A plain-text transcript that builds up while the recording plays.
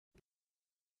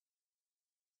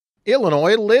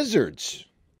Illinois lizards.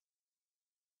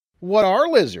 What are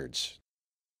lizards?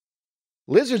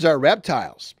 Lizards are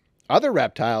reptiles. Other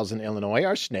reptiles in Illinois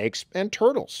are snakes and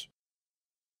turtles.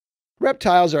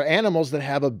 Reptiles are animals that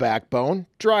have a backbone,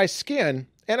 dry skin,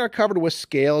 and are covered with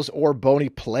scales or bony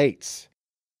plates.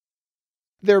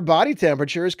 Their body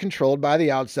temperature is controlled by the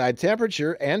outside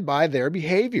temperature and by their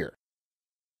behavior.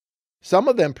 Some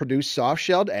of them produce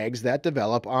soft-shelled eggs that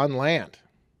develop on land.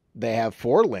 They have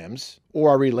 4 limbs or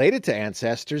are related to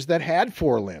ancestors that had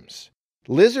 4 limbs.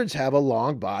 Lizards have a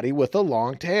long body with a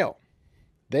long tail.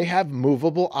 They have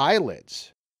movable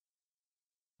eyelids.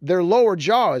 Their lower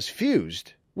jaw is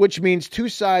fused, which means 2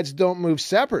 sides don't move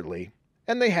separately,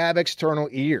 and they have external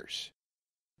ears.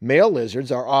 Male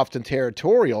lizards are often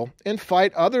territorial and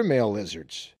fight other male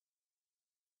lizards.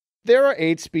 There are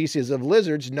 8 species of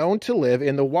lizards known to live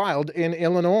in the wild in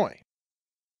Illinois.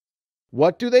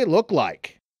 What do they look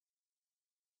like?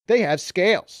 They have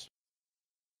scales.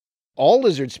 All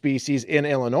lizard species in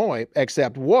Illinois,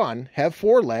 except one, have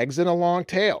 4 legs and a long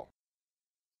tail.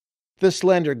 The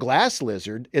slender glass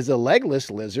lizard is a legless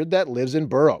lizard that lives in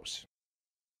burrows.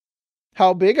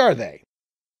 How big are they?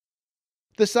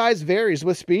 The size varies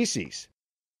with species.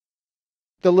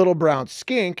 The little brown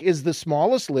skink is the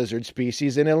smallest lizard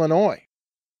species in Illinois.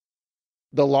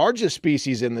 The largest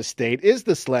species in the state is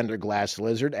the slender glass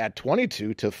lizard at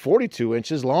 22 to 42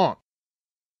 inches long.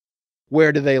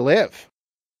 Where do they live?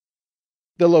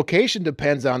 The location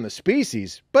depends on the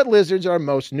species, but lizards are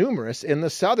most numerous in the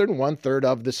southern 1/3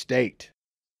 of the state.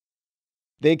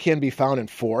 They can be found in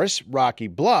forests, rocky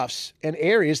bluffs, and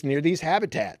areas near these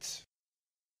habitats.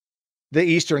 The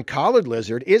eastern collared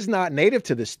lizard is not native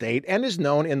to the state and is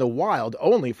known in the wild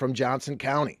only from Johnson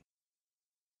County.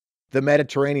 The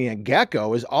Mediterranean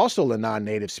gecko is also a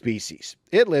non-native species.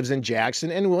 It lives in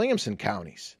Jackson and Williamson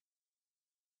counties.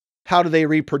 How do they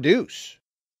reproduce?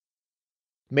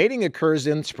 Mating occurs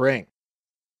in spring.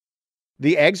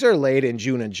 The eggs are laid in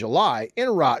June and July in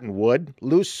rotten wood,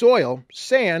 loose soil,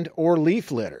 sand, or leaf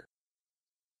litter.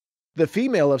 The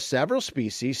female of several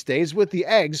species stays with the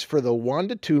eggs for the 1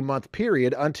 to 2 month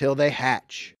period until they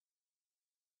hatch.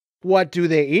 What do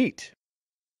they eat?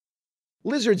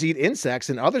 Lizards eat insects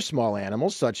and other small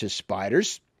animals such as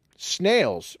spiders,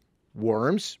 snails,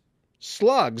 worms,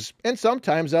 slugs, and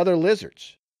sometimes other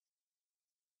lizards.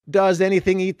 Does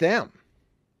anything eat them?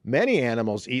 Many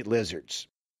animals eat lizards.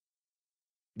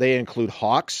 They include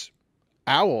hawks,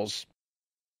 owls,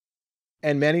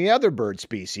 and many other bird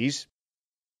species,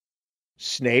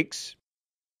 snakes,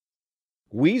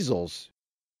 weasels,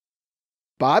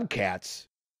 bobcats,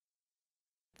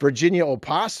 Virginia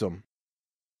opossum,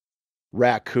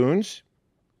 raccoons,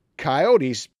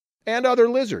 coyotes, and other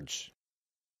lizards.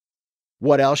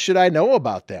 What else should I know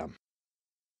about them?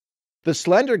 The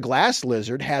slender glass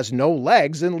lizard has no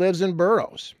legs and lives in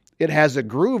burrows. It has a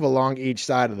groove along each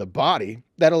side of the body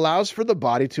that allows for the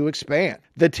body to expand.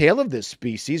 The tail of this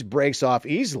species breaks off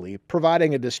easily,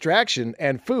 providing a distraction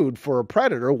and food for a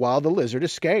predator while the lizard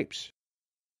escapes.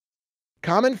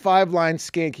 Common 5-line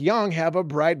skink young have a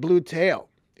bright blue tail.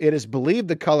 It is believed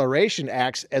the coloration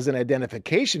acts as an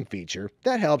identification feature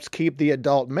that helps keep the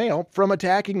adult male from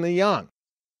attacking the young.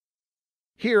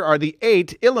 Here are the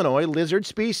 8 Illinois lizard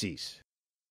species.